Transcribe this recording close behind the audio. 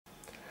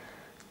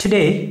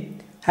Today,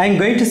 I am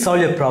going to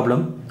solve a problem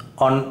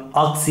on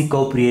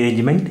oxycorp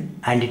rearrangement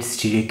and its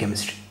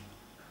stereochemistry.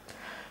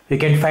 You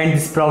can find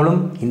this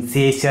problem in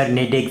CSIR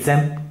NET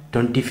exam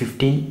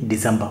 2015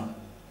 December.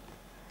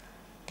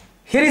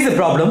 Here is the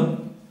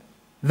problem.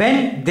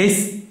 When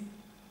this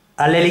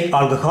allylic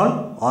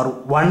alcohol or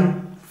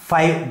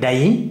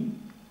 1,5-diene,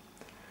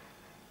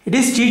 it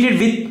is treated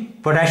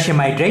with potassium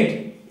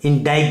hydride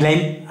in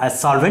diglyme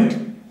as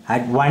solvent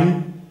at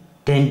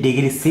 110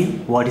 degrees C.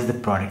 What is the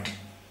product?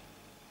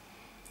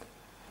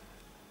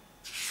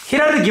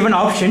 Here are the given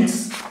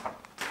options.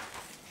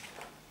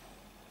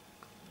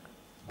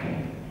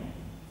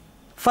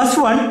 First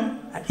one,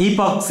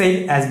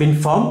 epoxide has been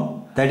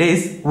formed, that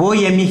is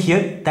OMe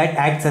here, that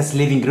acts as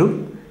leaving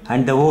group,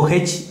 and the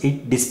OH,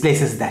 it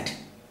displaces that.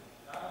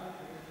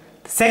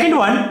 The second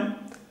one,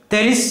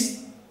 there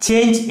is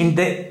change in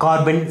the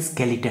carbon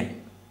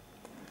skeleton.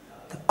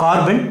 The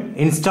carbon,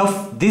 instead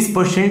of this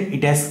position,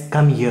 it has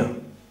come here.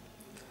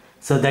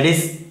 So that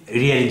is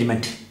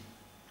rearrangement.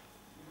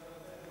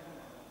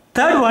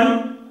 Third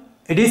one,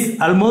 it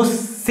is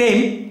almost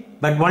same,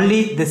 but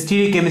only the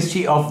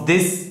stereochemistry of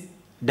this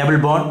double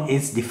bond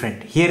is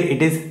different. Here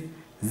it is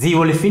Z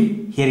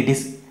olefin, here it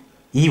is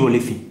E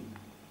olefin.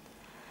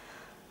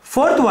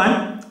 Fourth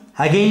one,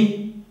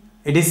 again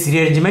it is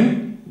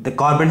rearrangement, the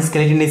carbon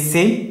skeleton is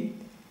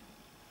same.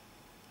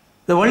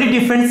 The only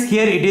difference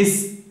here it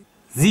is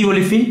Z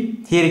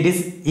olefin, here it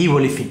is E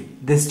olefin.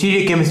 The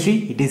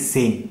stereochemistry it is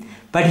same,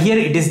 but here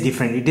it is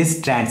different, it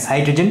is trans,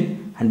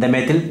 hydrogen and the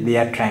methyl, they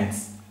are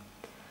trans.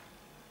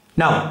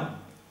 Now,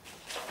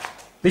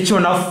 which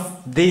one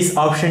of these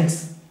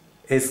options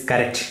is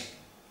correct?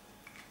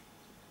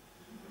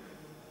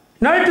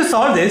 In order to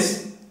solve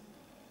this,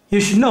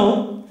 you should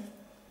know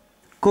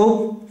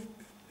corp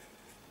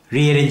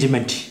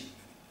rearrangement.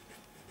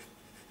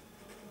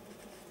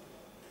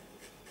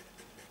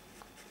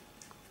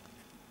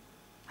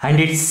 And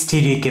its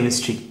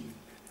stereochemistry.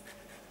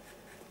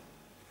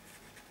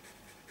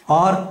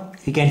 Or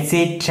you can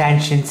say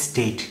transition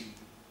state.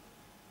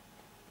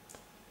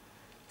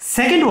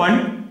 Second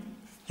one,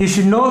 you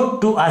should know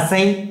to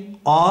assign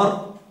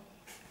R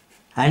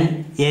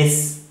and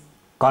S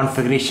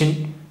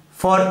configuration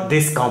for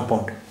this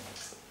compound.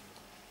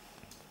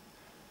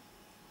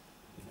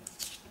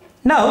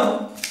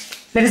 Now,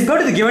 let us go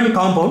to the given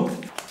compound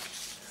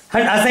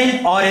and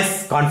assign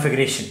RS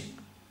configuration.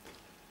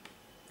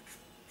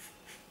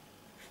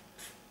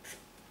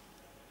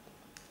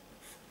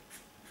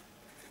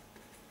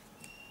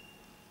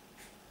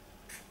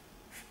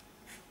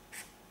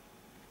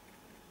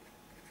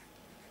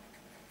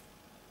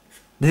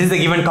 This is the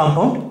given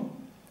compound.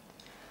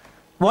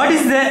 What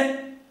is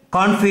the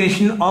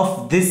configuration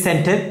of this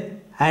center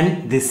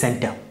and this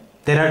center?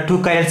 There are two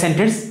chiral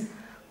centers.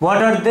 What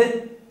are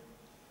the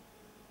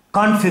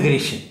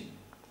configuration?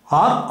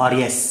 R or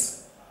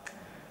S?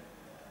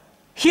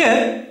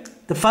 Here,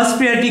 the first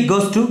priority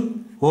goes to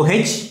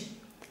OH.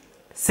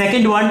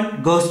 Second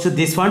one goes to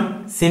this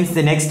one. Since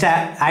the next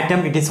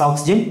atom it is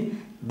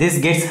oxygen, this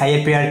gets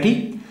higher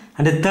priority.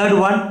 And the third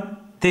one,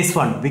 this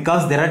one,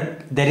 because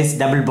there is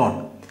double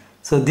bond.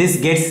 So this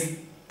gets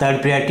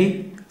third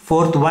priority.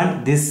 Fourth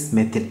one, this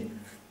methyl.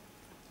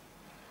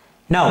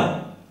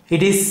 Now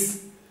it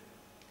is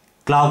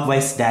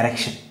clockwise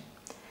direction.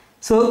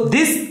 So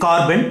this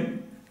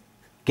carbon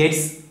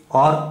gets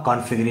R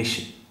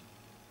configuration.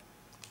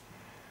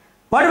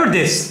 What about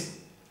this?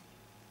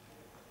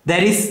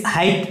 There is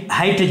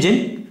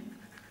hydrogen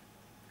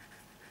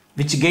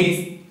which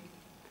gets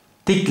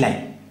thick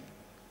line.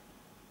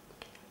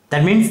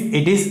 That means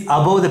it is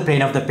above the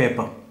plane of the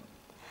paper.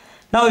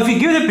 Now if you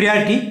give the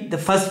priority, the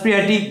first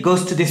priority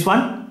goes to this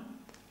one,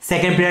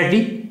 second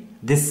priority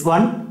this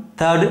one,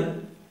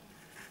 third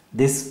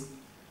this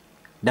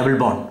double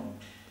bond.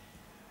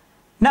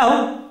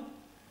 Now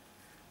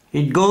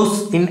it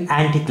goes in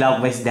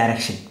anti-clockwise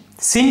direction.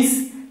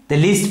 Since the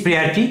least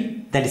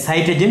priority, that is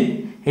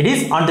hydrogen, it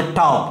is on the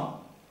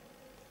top,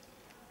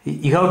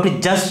 you have to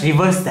just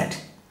reverse that.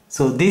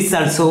 So this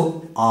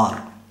also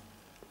R.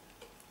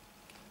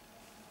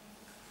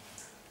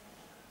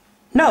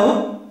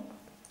 Now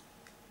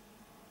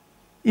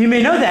you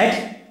may know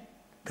that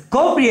the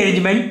corp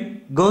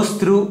rearrangement goes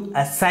through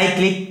a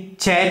cyclic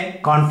chair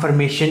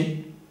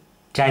conformation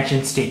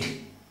transition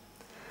state.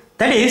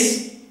 That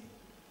is,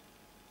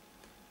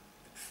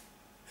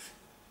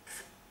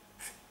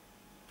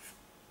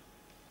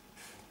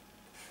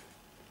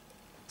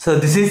 so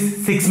this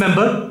is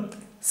 6-member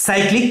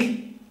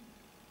cyclic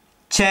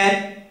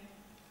chair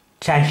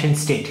transition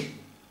state.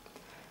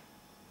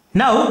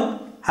 Now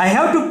I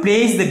have to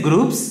place the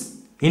groups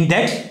in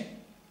that,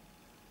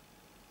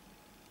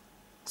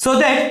 so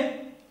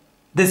that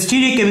the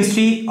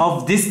stereochemistry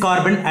of this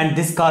carbon and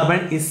this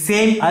carbon is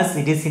same as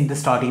it is in the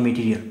starting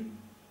material.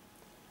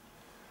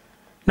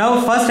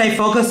 Now first I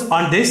focus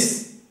on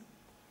this,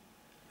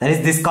 that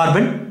is this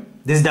carbon,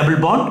 this double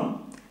bond.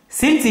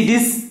 Since it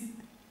is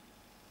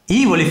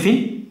E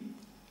olefin,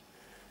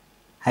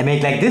 I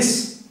make like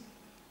this.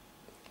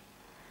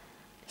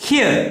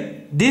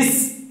 Here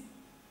this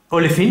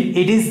olefin,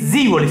 it is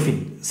Z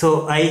olefin.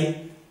 So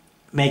I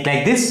make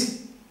like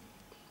this.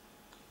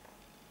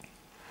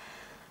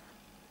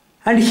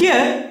 And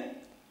here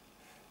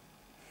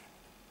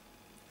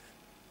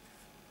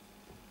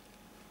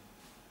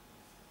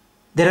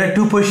there are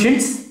two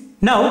positions.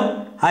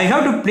 Now I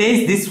have to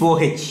place this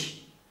OH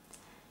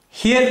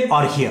here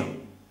or here.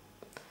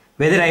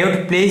 Whether I have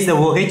to place the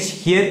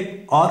OH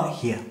here or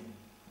here.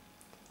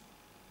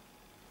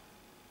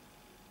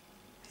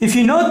 If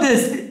you know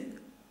this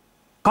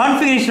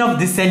configuration of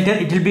this center,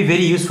 it will be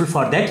very useful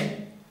for that.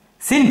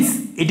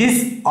 Since it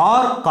is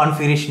R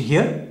configuration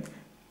here,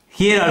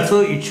 here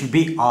also it should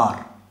be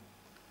R.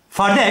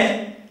 For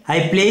that,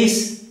 I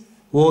place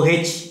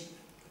OH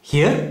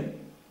here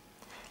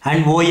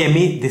and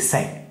OMe this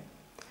side.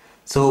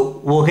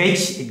 So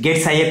OH, it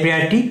gets higher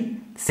priority,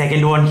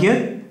 second one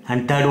here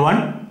and third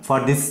one for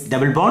this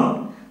double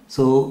bond.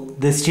 So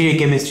the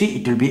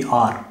stereochemistry, it will be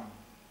R.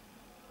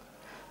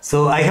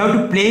 So I have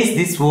to place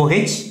this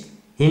OH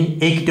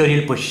in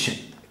equatorial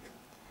position,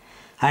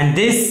 and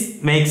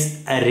this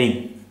makes a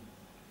ring.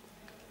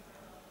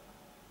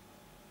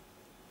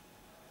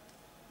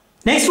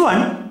 Next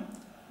one,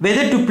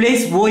 whether to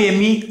place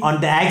OMe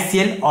on the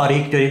axial or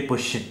equatorial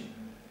position.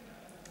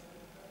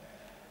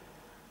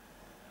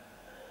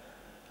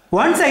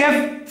 Once I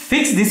have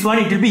fixed this one,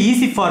 it will be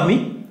easy for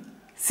me.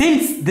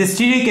 Since the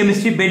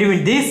stereochemistry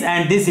between this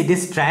and this, it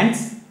is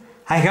trans,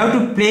 I have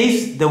to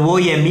place the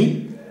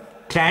OMe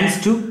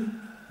trans to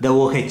the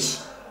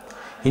OH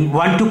in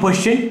 1-2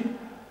 position,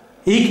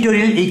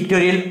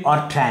 equatorial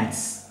or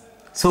trans.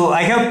 So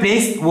I have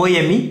placed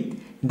OMe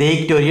the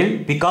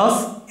equatorial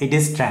because it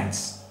is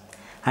trans,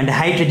 and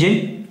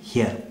hydrogen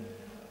here.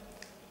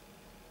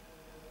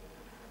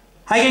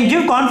 I can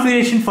give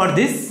configuration for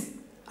this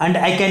and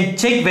I can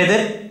check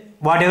whether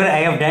whatever I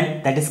have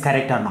done that is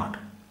correct or not.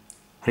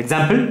 For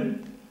example,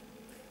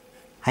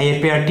 higher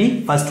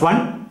priority, first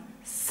one,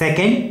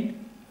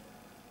 second,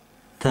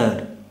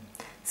 third.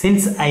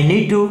 Since I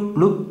need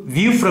to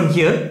view from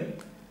here,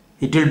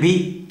 it will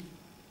be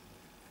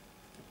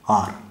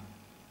R.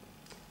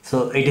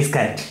 So it is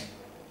correct.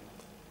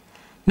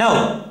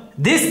 Now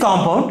this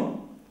compound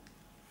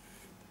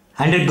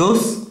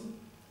undergoes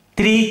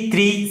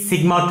 3,3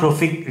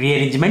 sigma-trophic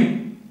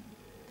rearrangement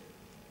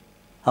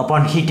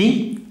upon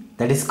heating,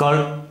 that is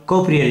called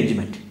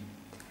co-rearrangement.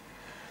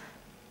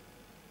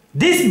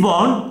 This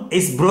bond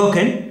is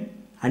broken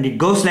and it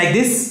goes like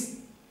this.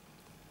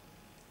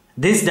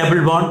 This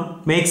double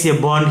bond makes a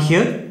bond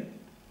here.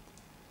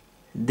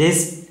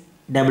 This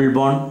double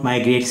bond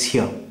migrates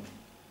here.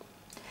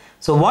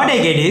 So what I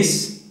get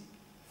is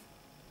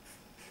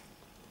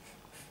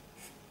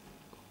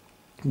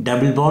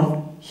double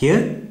bond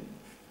here,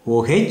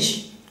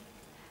 OH,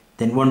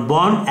 then one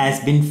bond has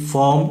been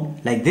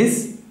formed like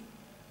this.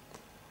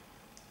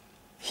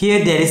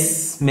 Here there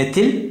is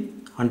methyl,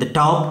 on the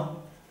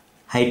top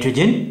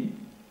hydrogen,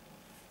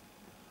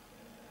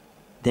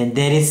 then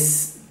there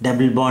is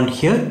double bond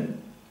here,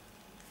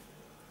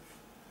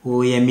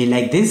 OMe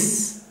like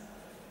this,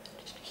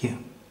 here.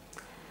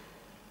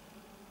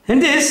 In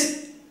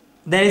this,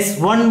 there is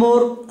one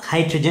more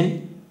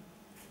hydrogen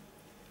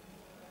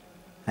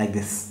like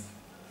this.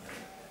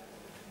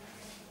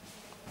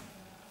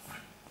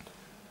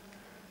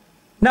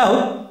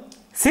 Now,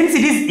 since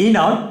it is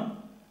enol,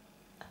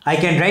 I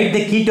can write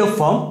the keto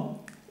form.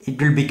 It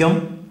will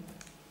become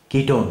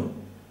ketone.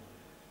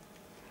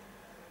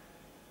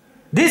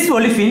 This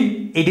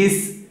olefin, it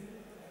is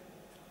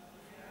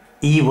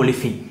E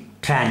olefin,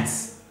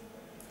 trans.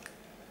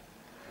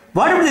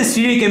 What about the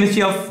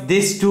stereochemistry of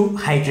these two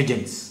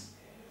hydrogens,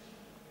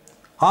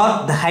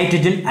 or the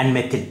hydrogen and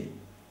methyl?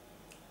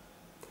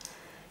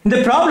 In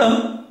the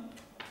problem,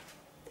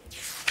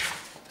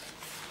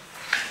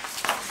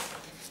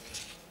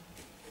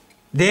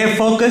 they are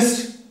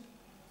focused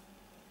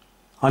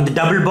on the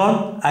double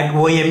bond at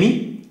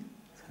OMe,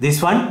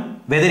 this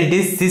one, whether it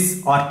is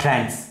cis or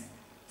trans.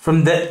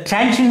 From the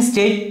transition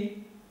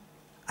state,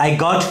 I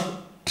got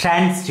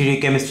trans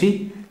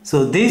stereochemistry.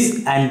 So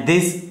this and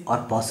this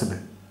are possible.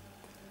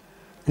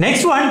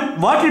 Next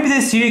one, what will be the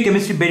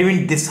stereochemistry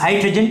between this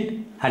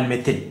hydrogen and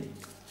methyl?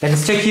 Let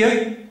us check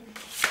here.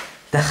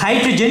 The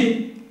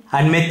hydrogen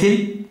and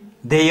methyl,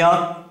 they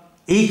are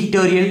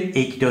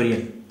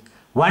equatorial.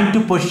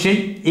 1-2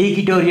 position,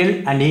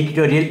 equatorial and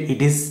equatorial,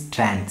 it is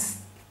trans.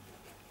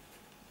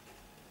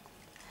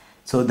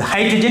 So the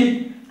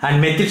hydrogen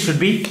and methyl should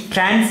be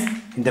trans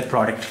in the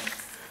product.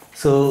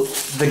 So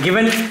the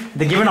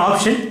given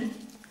option,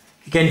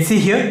 you can see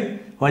here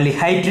only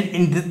hydrogen.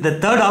 In the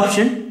third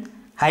option,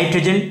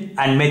 hydrogen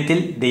and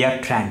methyl, they are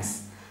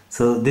trans.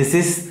 So this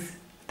is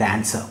the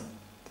answer.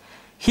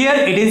 Here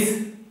it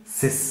is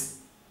cis.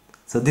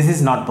 So this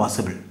is not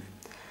possible.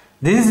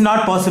 This is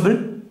not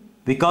possible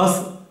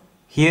because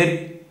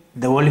here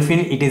the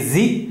olefin, it is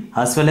Z,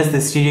 as well as the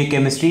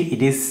stereochemistry,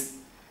 it is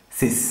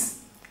cis.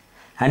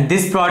 And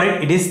this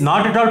product, it is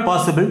not at all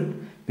possible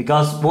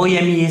because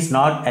OMe is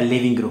not a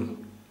living group.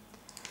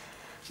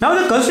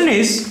 Now the question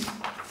is,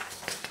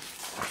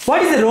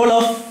 what is the role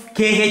of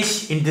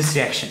KH in this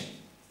reaction?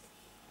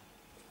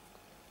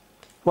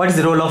 What is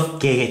the role of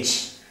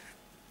KH?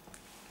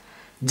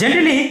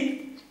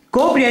 Generally,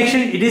 cope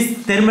reaction, it is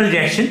thermal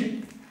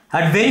reaction.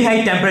 At very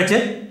high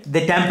temperature,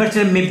 the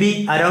temperature may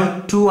be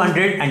around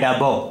 200 and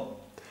above.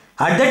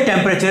 At that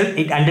temperature,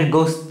 it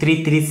undergoes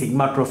 3,3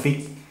 sigma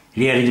trophic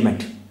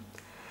rearrangement.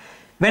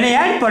 When I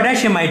add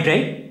potassium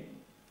hydride,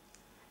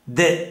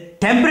 the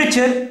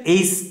temperature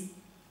is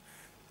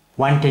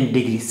 110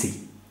 degrees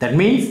C. That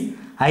means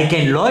I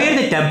can lower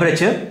the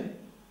temperature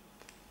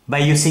by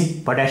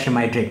using potassium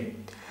hydride.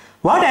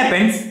 What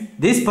happens?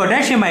 This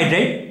potassium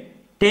hydride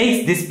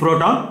takes this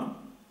proton.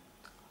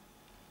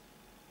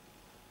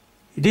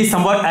 It is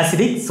somewhat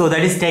acidic, so that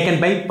is taken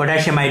by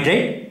potassium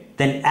hydride.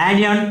 Then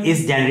anion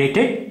is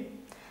generated.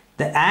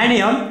 The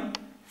anion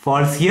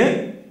falls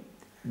here.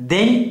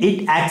 Then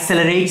it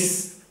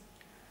accelerates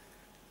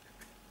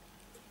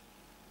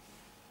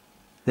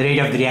the rate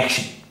of the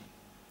reaction.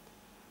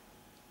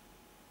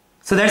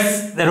 So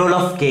that's the role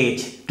of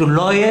KH, to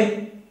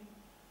lower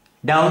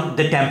down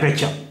the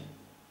temperature.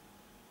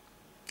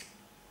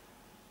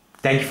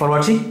 Thank you for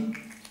watching.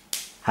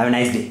 Have a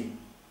nice day.